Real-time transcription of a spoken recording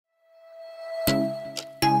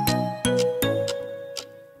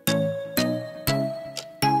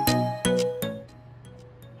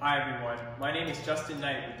My name is Justyn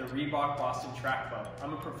with the Reebok Boston Track Club.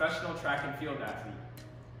 I'm a professional track and field athlete.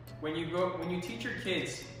 When you teach your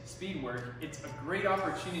kids speed work, it's a great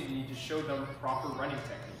opportunity to show them proper running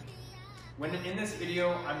technique. In this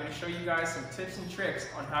video, I'm going to show you guys some tips and tricks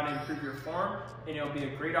on how to improve your form, and it'll be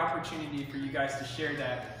a great opportunity for you guys to share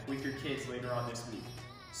that with your kids later on this week.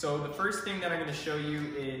 So the first thing that I'm going to show you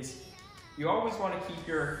is you always want to keep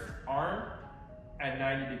your arm at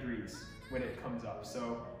 90 degrees when it comes up.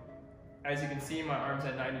 So as you can see, my arm's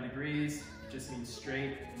at 90 degrees, just means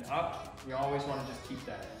straight and up. You always want to just keep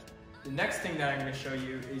that. The next thing that I'm going to show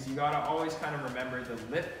you is you got to always kind of remember the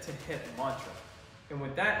lip to hip mantra. And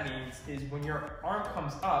what that means is when your arm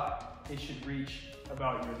comes up, it should reach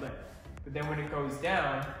about your lip. But then when it goes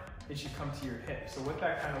down, it should come to your hip. So what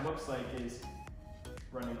that kind of looks like is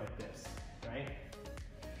running like this, right?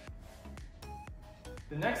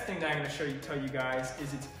 The next thing that I'm going to tell you guys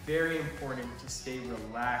is it's very important to stay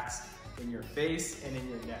relaxed in your face and in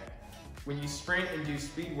your neck. When you sprint and do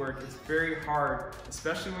speed work, it's very hard,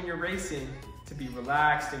 especially when you're racing, to be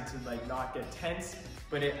relaxed and to not get tense,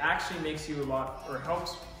 but it actually makes you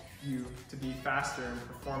helps you to be faster and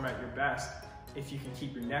perform at your best if you can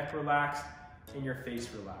keep your neck relaxed and your face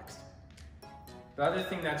relaxed. The other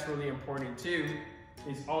thing that's really important too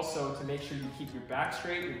is also to make sure you keep your back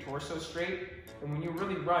straight, your torso straight, and when you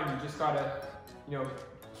really run, you just gotta,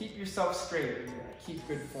 keep yourself straight and keep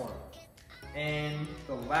good form. And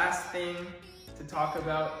the last thing to talk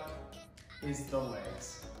about is the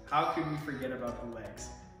legs. How could we forget about the legs?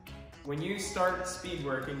 When you start speed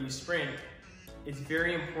work and you sprint, it's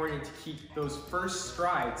very important to keep those first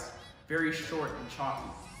strides very short and choppy.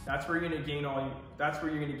 That's where you're gonna gain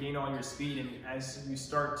all your speed, and as you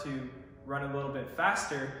start to run a little bit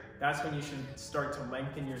faster, that's when you should start to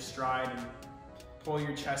lengthen your stride and pull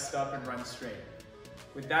your chest up and run straight.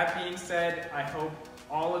 With that being said, I hope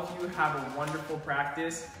all of you have a wonderful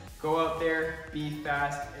practice. Go out there, be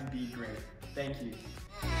fast, and be great. Thank you.